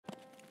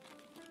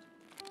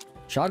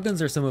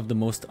Shotguns are some of the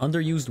most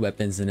underused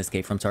weapons in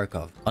Escape from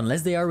Tarkov.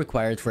 Unless they are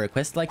required for a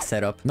quest-like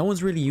setup, no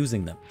one's really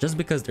using them, just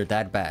because they're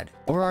that bad.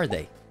 Or are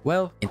they?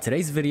 Well, in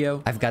today's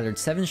video, I've gathered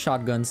 7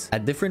 shotguns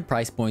at different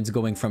price points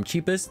going from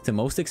cheapest to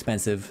most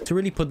expensive to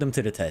really put them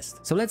to the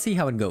test. So let's see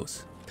how it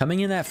goes.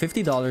 Coming in at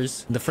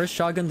 $50, the first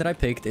shotgun that I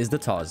picked is the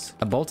Taz,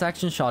 a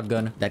bolt-action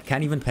shotgun that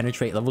can't even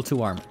penetrate level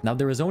 2 armor. Now,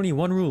 there is only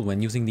one rule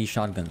when using these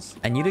shotguns.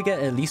 I need to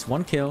get at least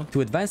 1 kill to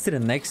advance to the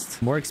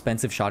next, more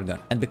expensive shotgun.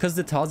 And because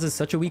the Taz is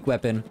such a weak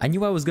weapon, I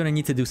knew I was gonna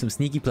need to do some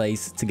sneaky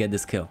plays to get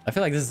this kill. I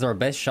feel like this is our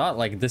best shot.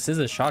 Like, this is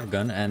a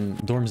shotgun,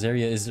 and Dorm's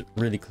area is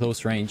really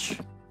close range.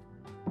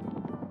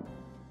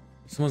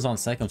 Someone's on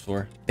 2nd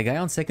floor. The guy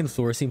on 2nd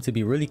floor seemed to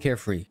be really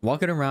carefree,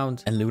 walking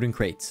around and looting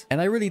crates. And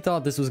I really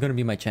thought this was gonna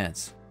be my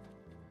chance.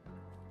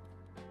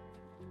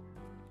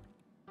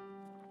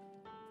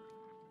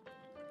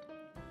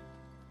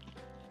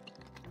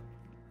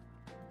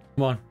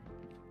 Come on.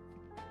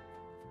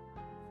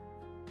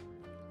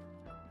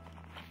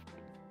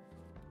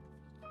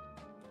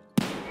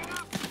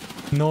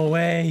 No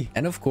way.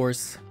 And of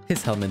course,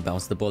 his helmet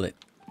bounced the bullet.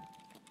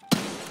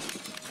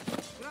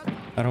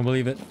 I don't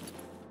believe it.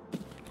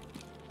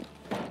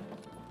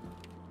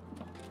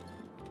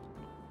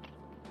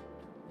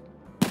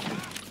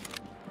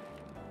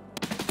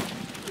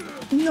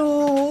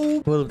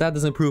 No! Well, if that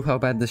doesn't prove how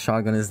bad this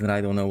shotgun is, then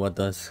I don't know what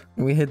does.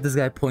 We hit this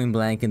guy point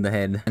blank in the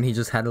head, and he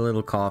just had a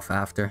little cough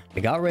after. I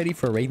got ready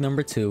for raid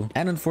number 2,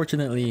 and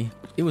unfortunately,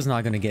 it was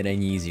not going to get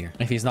any easier.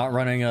 If he's not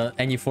running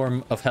any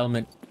form of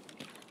helmet.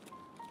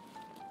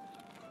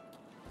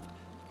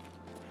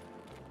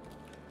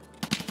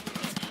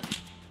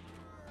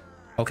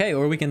 Okay,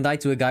 or we can die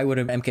to a guy with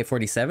an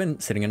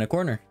MK47 sitting in a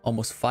corner.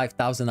 Almost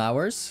 5,000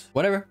 hours.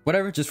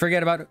 Whatever, just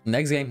forget about it.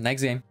 Next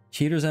game.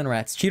 Cheaters and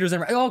rats.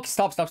 Oh,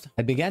 stop.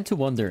 I began to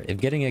wonder if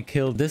getting a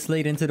kill this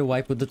late into the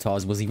wipe with the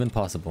Taz was even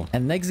possible.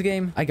 And next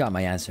game, I got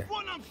my answer.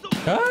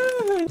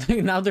 Ah,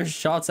 now there's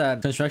shots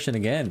at construction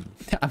again.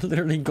 I'm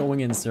literally going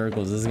in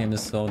circles. This game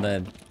is so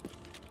dead.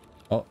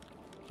 Oh,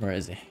 where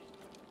is he?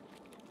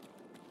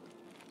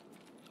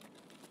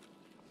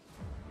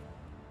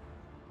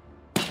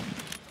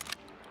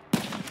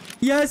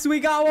 Yes, we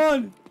got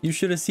one! You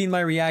should have seen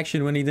my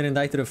reaction when he didn't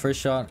die to the first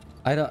shot.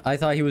 I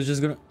thought he was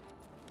just gonna...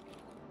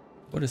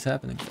 What is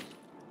happening?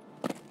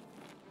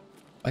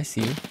 I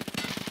see you.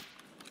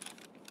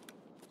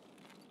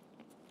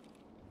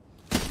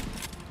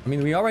 I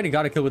mean, we already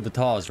got a kill with the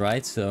Taz,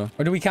 right? So,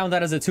 or do we count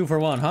that as a 2 for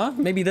 1, huh?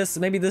 Maybe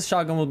this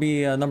shotgun will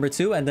be number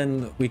 2, and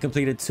then we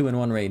completed 2 in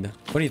 1 raid.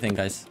 What do you think,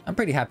 guys? I'm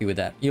pretty happy with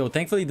that. Yo,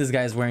 thankfully this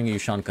guy is wearing a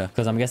Ushanka,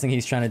 because I'm guessing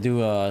he's trying to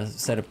do a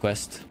setup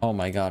quest. Oh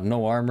my god,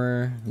 no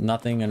armor,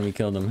 nothing, and we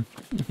killed him.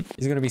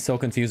 He's gonna be so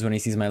confused when he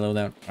sees my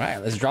loadout. All right,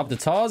 let's drop the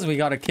Taz. We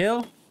got a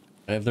kill.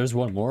 If there's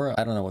one more,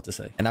 I don't know what to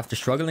say. And after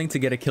struggling to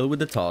get a kill with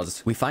the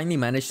Taz, we finally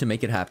managed to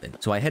make it happen.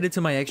 So I headed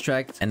to my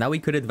extract, and now we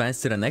could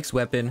advance to the next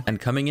weapon, and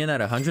coming in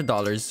at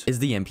 $100 is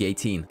the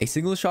MP18. A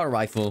single shot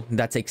rifle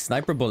that takes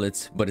sniper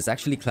bullets, but is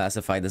actually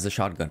classified as a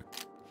shotgun.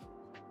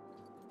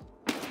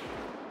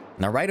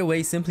 Now right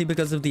away, simply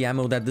because of the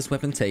ammo that this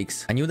weapon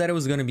takes, I knew that it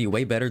was going to be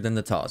way better than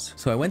the Taz.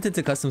 So I went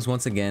into customs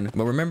once again,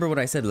 but remember what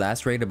I said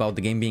last raid about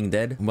the game being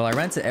dead? Well, I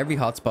ran to every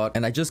hotspot,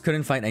 and I just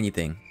couldn't find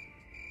anything.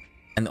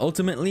 And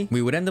ultimately,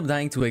 we would end up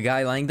dying to a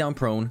guy lying down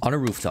prone on a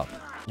rooftop.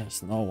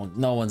 There's no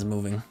one's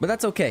moving. But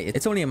that's okay,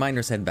 it's only a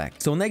minor setback.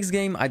 So next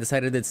game, I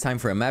decided it's time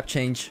for a map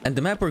change, and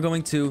the map we're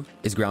going to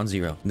is Ground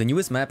Zero, the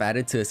newest map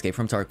added to Escape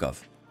from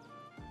Tarkov.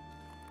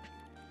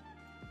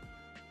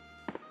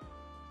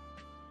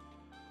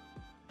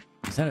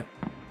 Is that it?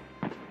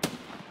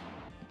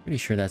 Pretty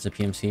sure that's a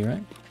PMC,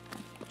 right?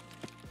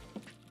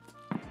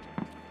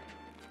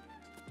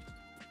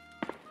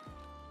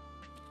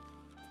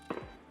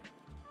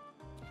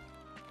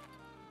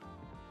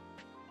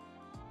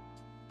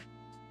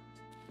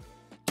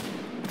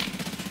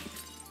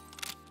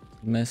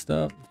 Messed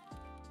up.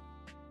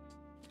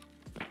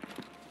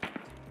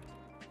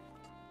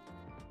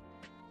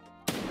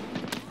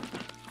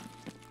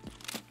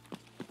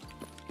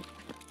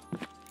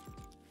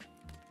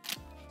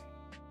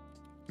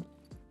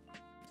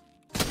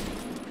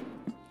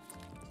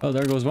 Oh,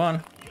 there goes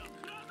one.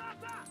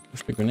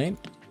 Push the grenade.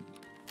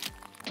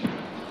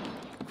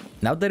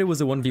 Now that it was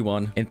a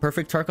 1v1, in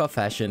perfect Tarkov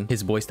fashion,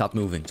 his boy stopped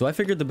moving. So I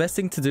figured the best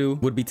thing to do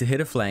would be to hit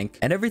a flank,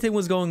 and everything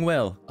was going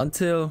well,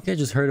 until... I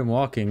just heard him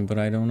walking, but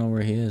I don't know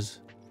where he is.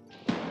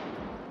 Oh,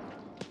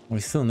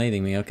 he's still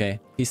nading me, okay.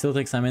 He still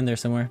thinks I'm in there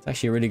somewhere. It's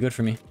actually really good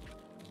for me.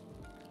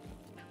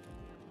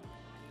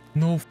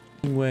 No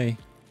f***ing way.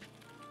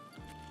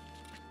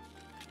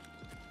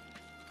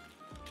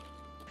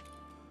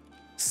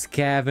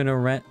 Scavenging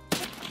around.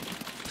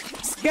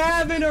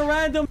 Scav in a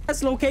random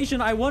ass location.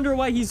 I wonder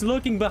why he's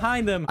looking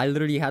behind him. I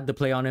literally had to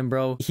play on him,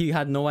 bro. He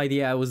had no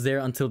idea I was there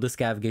until the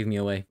scav gave me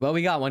away. Well,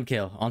 we got one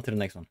kill. On to the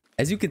next one.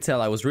 As you could tell,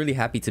 I was really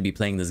happy to be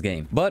playing this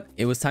game. But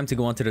it was time to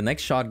go on to the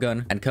next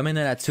shotgun. And coming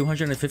in at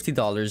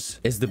 $250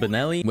 is the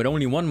Benelli with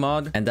only one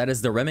mod. And that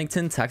is the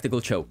Remington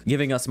Tactical Choke,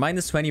 giving us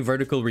 -20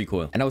 vertical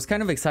recoil. And I was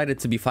kind of excited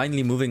to be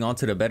finally moving on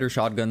to the better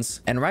shotguns.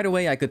 And right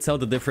away, I could tell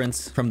the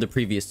difference from the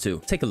previous two.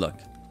 Take a look.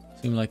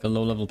 Seemed like a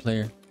low-level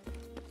player.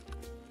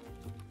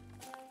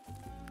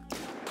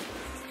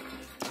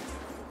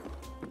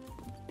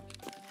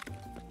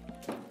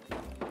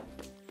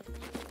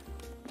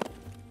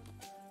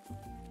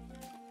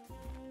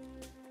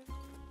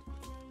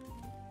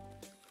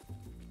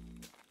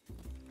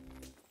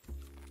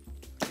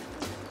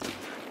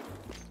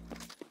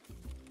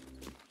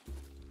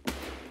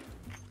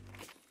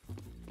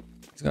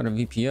 He's got a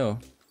VPO.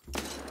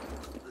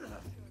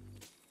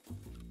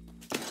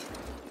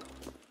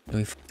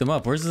 We fucked him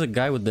up. Where's the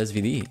guy with the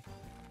SVD?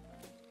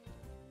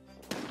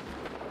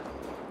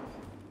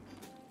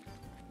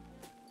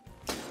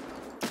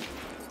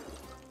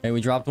 Hey,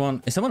 we dropped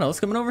one. Is someone else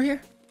coming over here?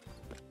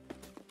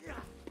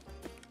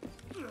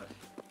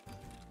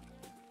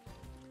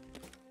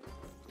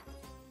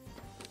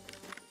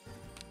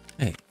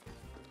 Hey.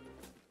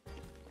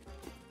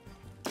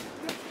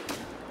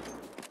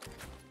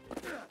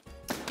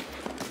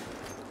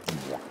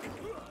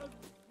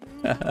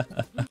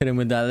 Hit him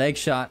with that leg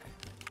shot.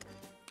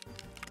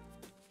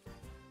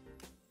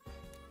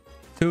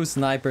 2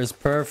 snipers.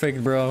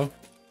 Perfect, bro.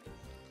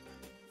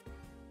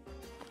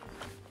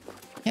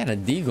 He had a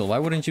deagle. Why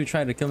wouldn't you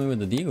try to kill me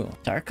with a deagle?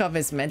 Tarkov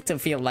is meant to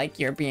feel like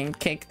you're being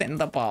kicked in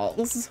the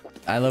balls.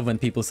 I love when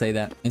people say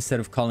that instead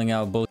of calling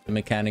out both the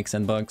mechanics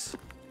and bugs.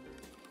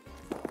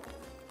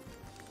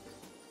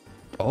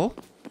 Oh,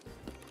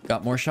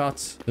 got more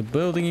shots. The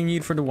building you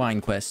need for the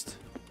wine quest.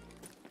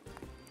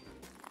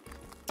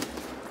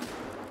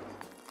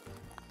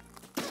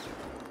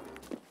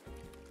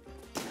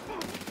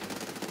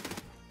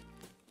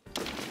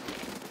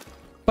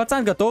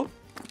 Patan ka to?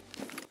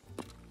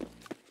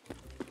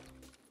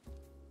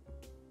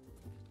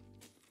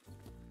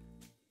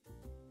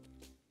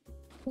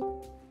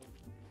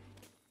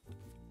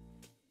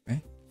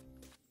 Okay.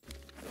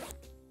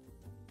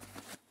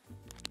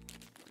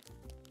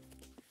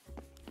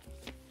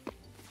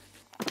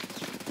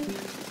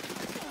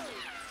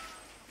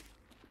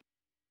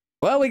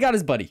 Well, we got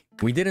his buddy.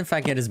 We did in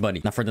fact get his buddy.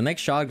 Now for the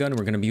next shotgun,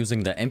 we're going to be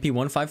using the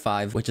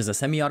MP155, which is a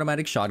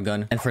semi-automatic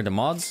shotgun. And for the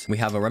mods, we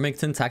have a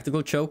Remington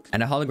Tactical Choke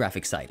and a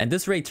holographic sight. And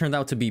this raid turned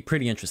out to be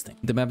pretty interesting.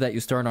 The map that you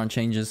start on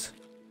changes.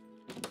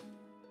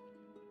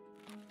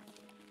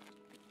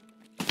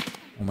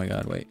 Oh my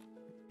god, wait.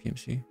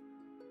 PMC.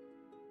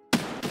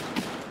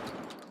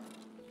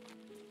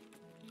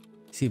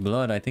 See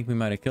blood, I think we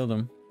might have killed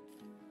him.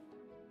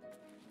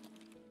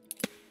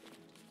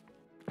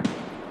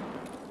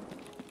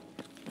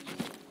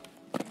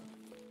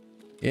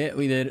 Yeah,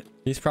 we did.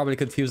 He's probably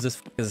confused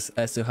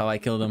as to how I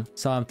killed him.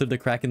 Saw him through the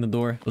crack in the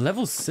door.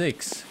 Level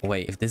 6.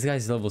 Wait, if this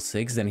guy's level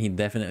 6, then he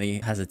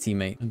definitely has a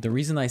teammate. The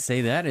reason I say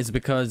that is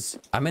because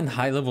I'm in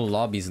high-level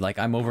lobbies. Like,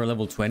 I'm over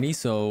level 20,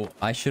 so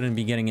I shouldn't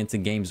be getting into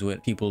games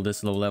with people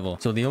this low level.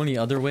 So the only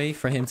other way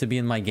for him to be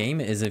in my game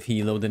is if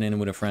he loaded in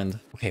with a friend.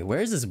 Okay,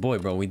 where is this boy,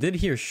 bro? We did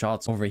hear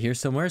shots over here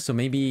somewhere, so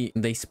maybe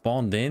they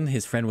spawned in.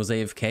 His friend was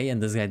AFK,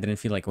 and this guy didn't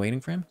feel like waiting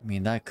for him. I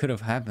mean, that could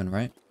have happened,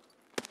 right?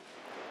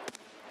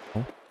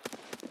 Oh.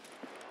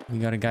 We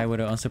got a guy with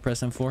an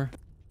unsuppressed M4.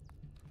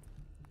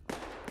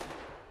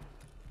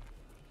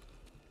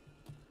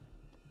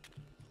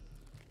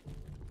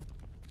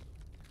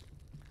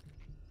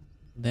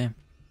 Damn.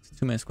 It's a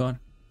 2-man squad.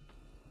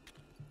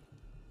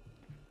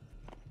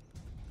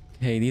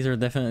 Okay, these are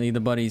definitely the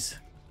buddies.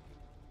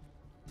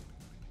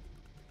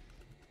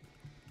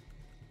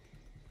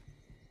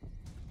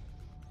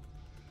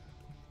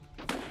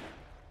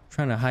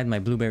 Trying to hide my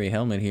blueberry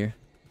helmet here.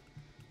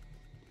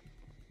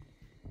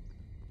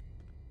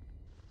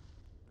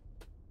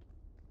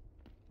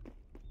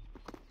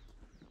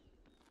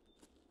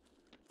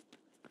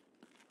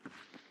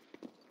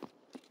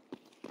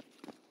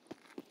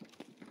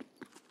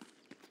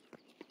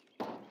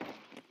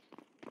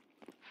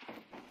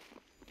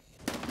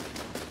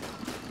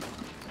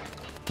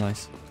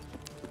 Nice.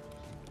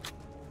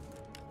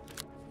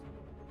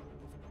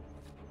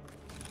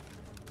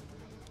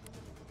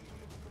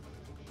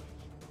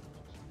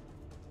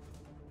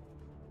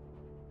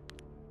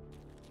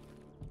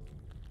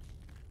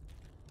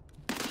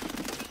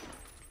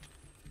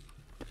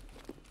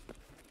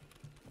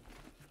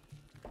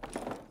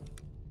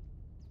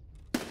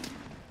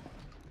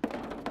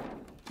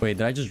 Wait,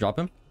 did I just drop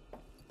him?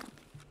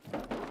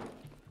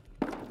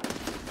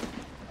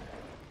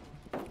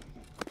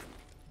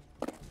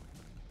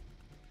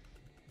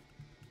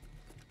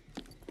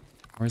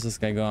 Where's this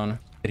guy gone?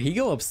 Did he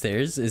go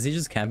upstairs? Is he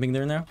just camping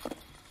there now?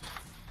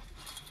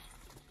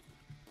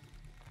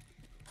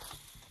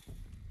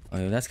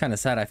 Oh, that's kind of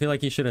sad. I feel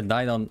like he should have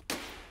died on...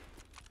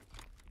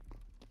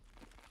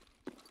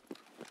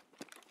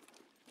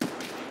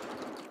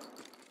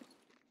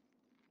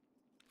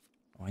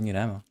 I need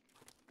ammo.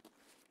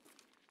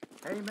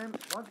 Hey man,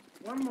 what?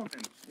 One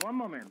moment. One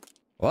moment.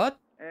 What?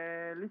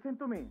 Listen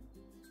to me.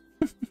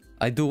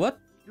 I do what?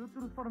 You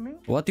truth for me?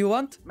 What do you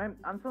want? Man,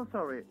 I'm so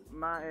sorry.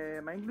 My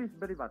English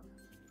very bad.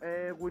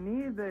 We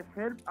need the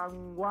help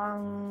and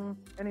one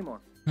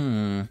anymore.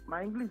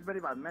 My English very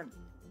bad, man.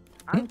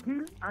 I'm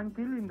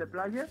kill in the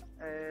player.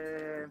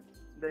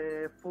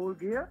 The full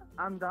gear.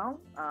 I'm down.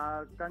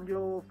 Can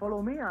you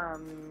follow me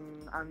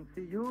and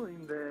see you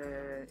in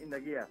the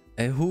gear?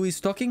 Who is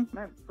talking?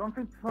 Man,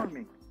 something for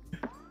me.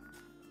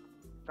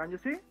 Can you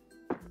see?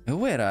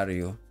 Where are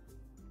you?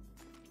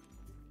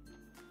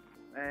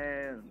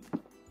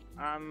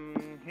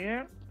 I'm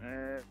here.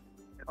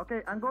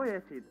 Okay, I'm going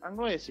exit. I'm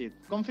going exit.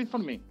 Come fit for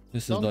me.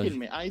 This is don't dodgy. kill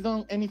me. I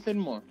don't anything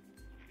more.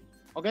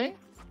 Okay?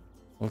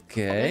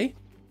 Okay.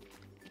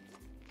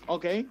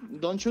 Okay.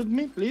 Don't shoot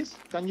me, please.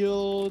 Can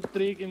you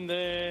trick in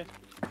the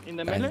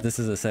melee? This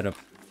is a setup.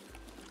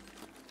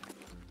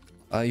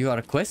 You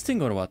are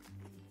questing or what?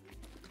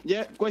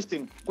 Yeah,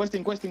 questing.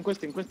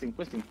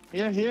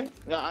 Here.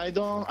 Yeah, I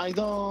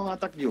don't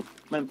attack you,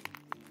 man.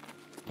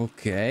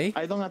 Okay.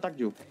 I don't attack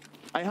you.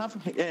 I have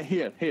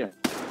here.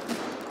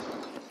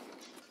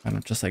 I know,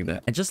 just like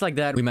that. And just like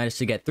that, we managed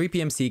to get 3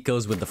 PMC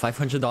kills with the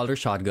 $500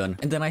 shotgun,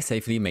 and then I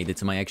safely made it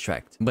to my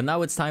extract. But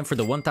now it's time for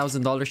the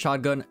 $1,000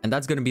 shotgun, and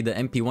that's gonna be the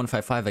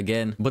MP155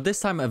 again, but this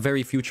time a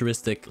very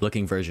futuristic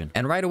looking version.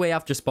 And right away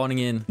after spawning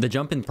in, the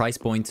jump in price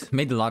point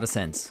made a lot of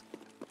sense.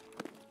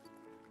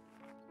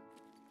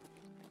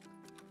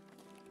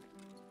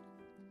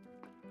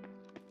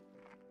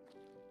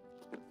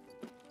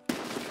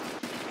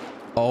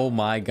 Oh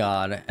my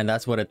god, and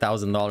that's what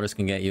 $1,000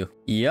 can get you.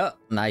 Yep,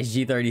 nice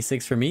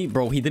G36 for me.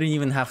 Bro, he didn't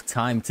even have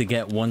time to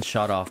get one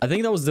shot off. I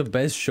think that was the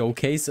best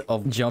showcase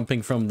of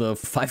jumping from the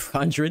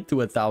 500 to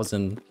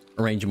 1,000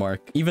 range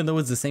mark. Even though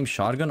it's the same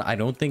shotgun, I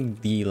don't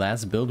think the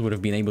last build would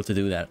have been able to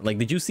do that. Like,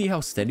 did you see how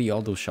steady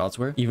all those shots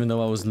were? Even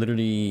though I was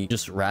literally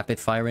just rapid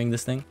firing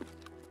this thing.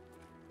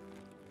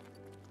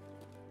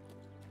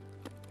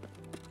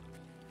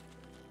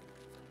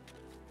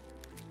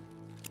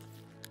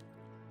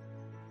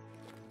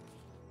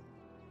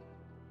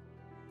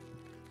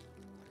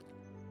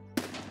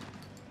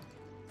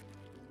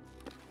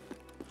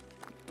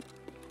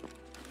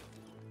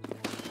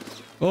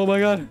 Oh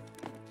my god.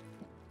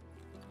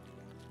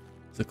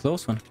 It's a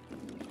close one.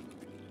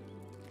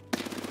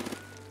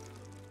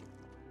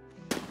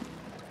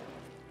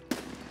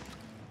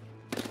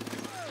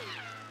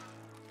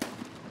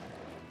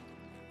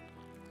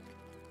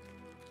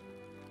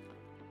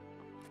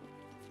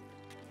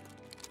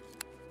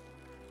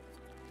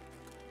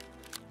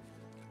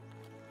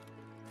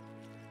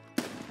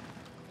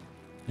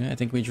 Yeah, I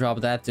think we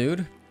dropped that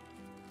dude.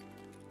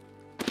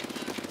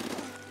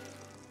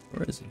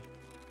 Where is he?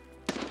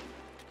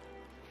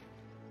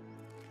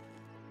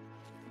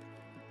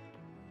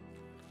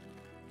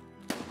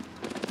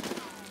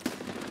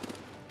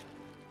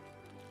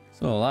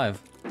 Still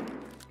alive.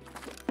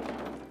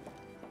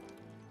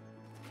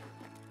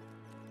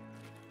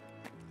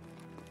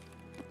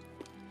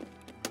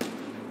 Oh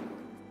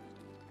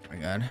my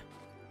god.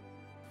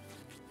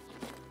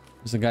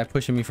 There's a guy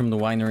pushing me from the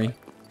winery.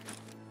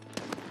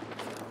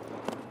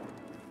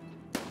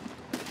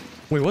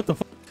 Wait, what the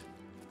fuck?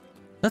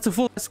 That's a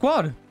full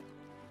squad.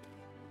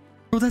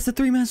 Bro, that's a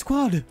 3-man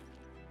squad.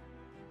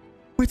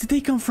 Where did they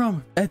come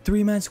from? That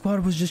 3-man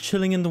squad was just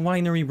chilling in the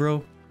winery,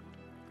 bro.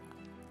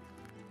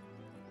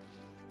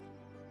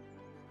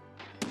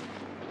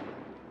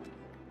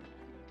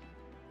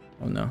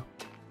 Oh no.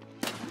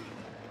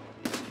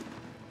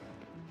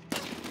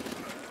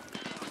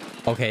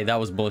 Okay, that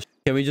was bullshit.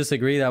 Can we just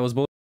agree that was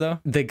bullshit though?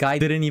 The guy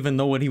didn't even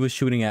know what he was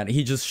shooting at.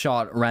 He just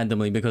shot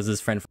randomly because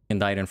his friend fucking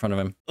died in front of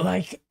him.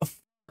 Like,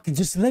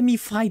 just let me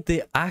fight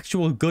the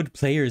actual good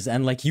players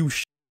and like you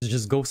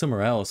just go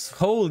somewhere else.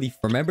 Holy.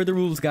 Remember the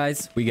rules,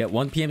 guys. We get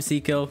 1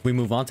 PMC kill. We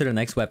move on to the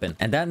next weapon.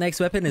 And that next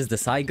weapon is the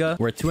Saiga.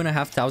 We're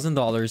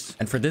 $2,500.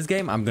 And for this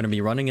game, I'm going to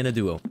be running in a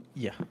duo.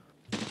 Yeah.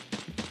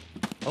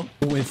 Oh,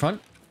 in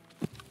front?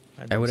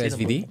 I would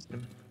SVD.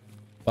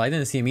 Well, I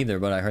didn't see him either,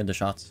 but I heard the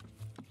shots.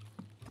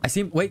 I see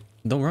him. Wait,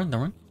 don't run,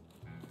 don't run.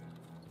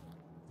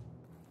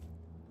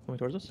 Coming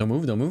towards us? Don't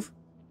move, don't move.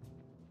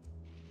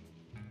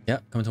 Yeah,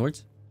 coming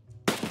towards.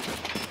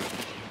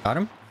 Got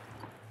him.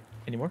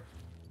 Any more?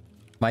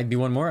 Might be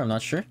one more, I'm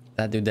not sure.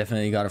 That dude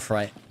definitely got a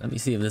fright. Let me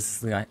see if this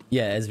is the guy.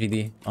 Yeah,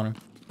 SVD on him.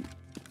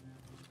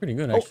 Pretty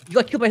good, actually. Oh, you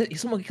got killed by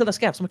someone. Killed a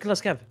scav. Someone killed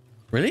a scav.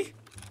 Really?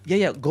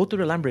 Yeah. Go to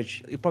the land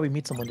bridge. You'll probably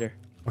meet someone there.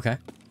 Okay.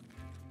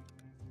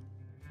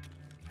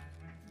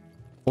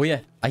 Oh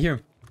yeah, I hear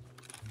him.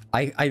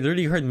 I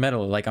literally heard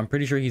metal. Like, I'm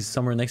pretty sure he's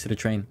somewhere next to the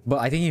train. But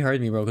I think he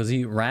heard me, bro, because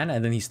he ran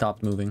and then he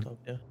stopped moving. Oh,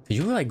 yeah. Did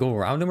you, like, go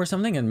around him or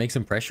something and make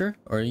some pressure?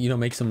 Or, you know,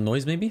 make some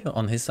noise maybe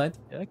on his side?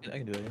 Yeah, I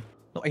can do it. Yeah.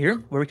 No, I hear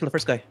him. Where we killed the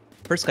first guy.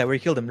 First guy, where we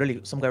killed him. Literally,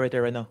 some guy right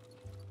there right now.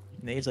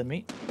 Nades on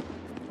me.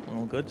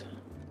 Oh, good.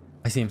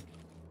 I see him.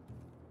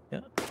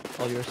 Yeah,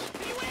 all yours.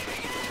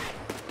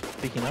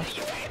 Speaking up.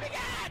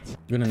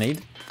 You gonna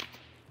nade?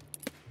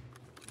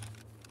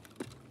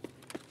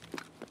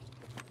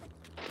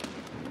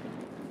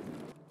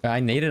 I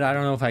naded. I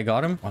don't know if I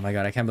got him. Oh my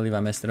god, I can't believe I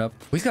messed it up.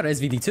 He's got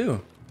SVD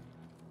too.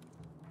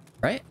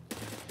 Right?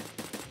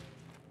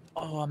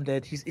 Oh, I'm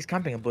dead. He's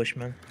camping a bush,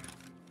 man.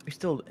 He's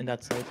still in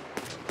that side.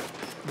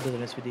 He does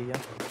an SVD,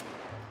 yeah.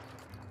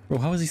 Bro,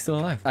 how is he still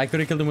alive? I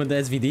could have killed him with the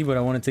SVD, but I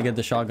wanted to get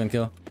the shotgun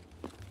kill.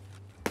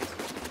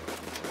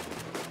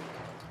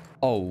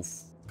 Oh,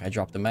 I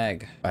dropped the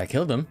mag. I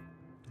killed him.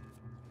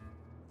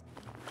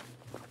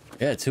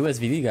 Yeah, 2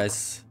 SVD,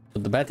 guys.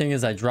 But the bad thing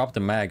is I dropped the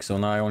mag, so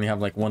now I only have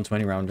like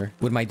 120 rounder.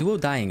 With my duo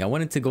dying, I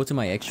wanted to go to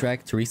my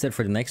extract to reset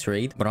for the next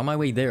raid, but on my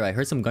way there, I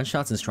heard some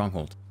gunshots in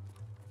Stronghold.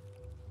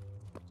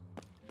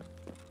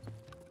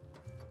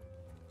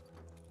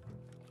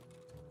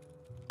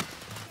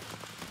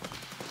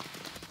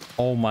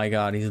 Oh my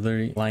god, he's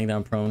literally lying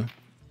down prone.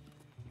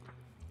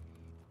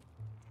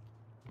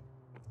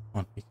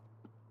 Come on.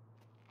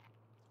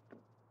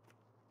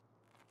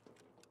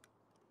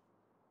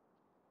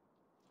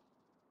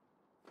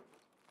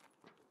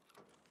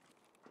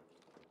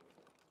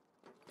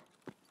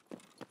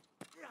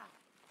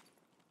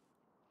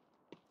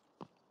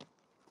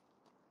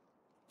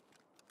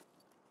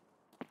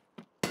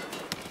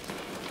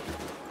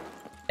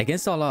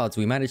 Against all odds,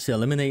 we managed to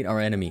eliminate our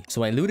enemy.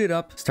 So I looted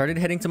up, started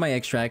heading to my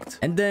extract,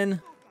 and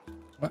then...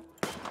 What?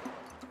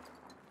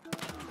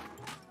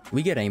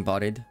 We get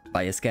aimbotted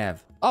by a scav.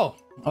 Oh,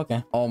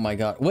 okay. Oh my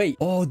god. Wait.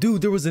 Oh,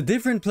 dude, there was a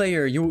different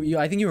player.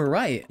 I think you were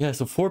right. Yeah,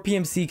 so 4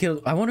 PMC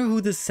killed. I wonder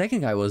who the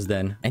second guy was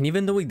then. And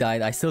even though we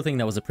died, I still think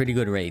that was a pretty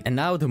good raid. And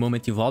now the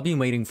moment you've all been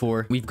waiting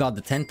for, we've got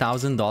the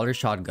 $10,000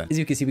 shotgun. As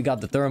you can see, we got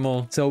the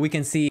thermal. So we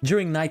can see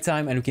during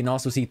nighttime and we can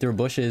also see through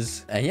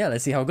bushes. And yeah,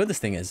 let's see how good this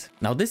thing is.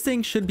 Now, this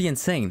thing should be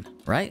insane,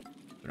 right?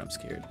 But I'm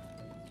scared.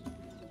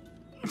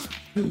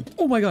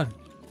 Oh my god.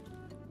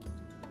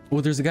 Oh,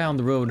 there's a guy on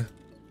the road.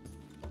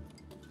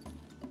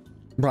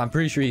 Bro, I'm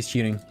pretty sure he's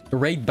cheating. The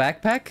raid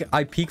backpack,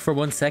 I peek for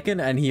 1 second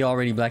and he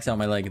already blacks out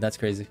my leg. That's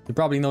crazy. He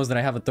probably knows that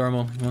I have a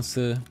thermal. He wants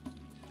to...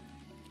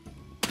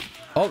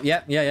 Oh,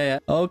 yeah.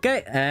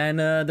 Okay, and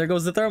there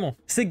goes the thermal.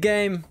 Sick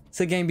game.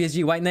 Sick game,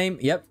 BSG. White name.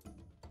 Yep.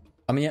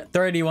 I mean, yeah,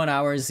 31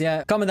 hours.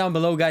 Yeah. Comment down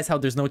below, guys, how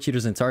there's no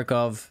cheaters in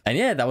Tarkov. And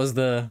yeah, that was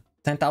the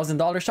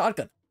 $10,000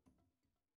 shotgun.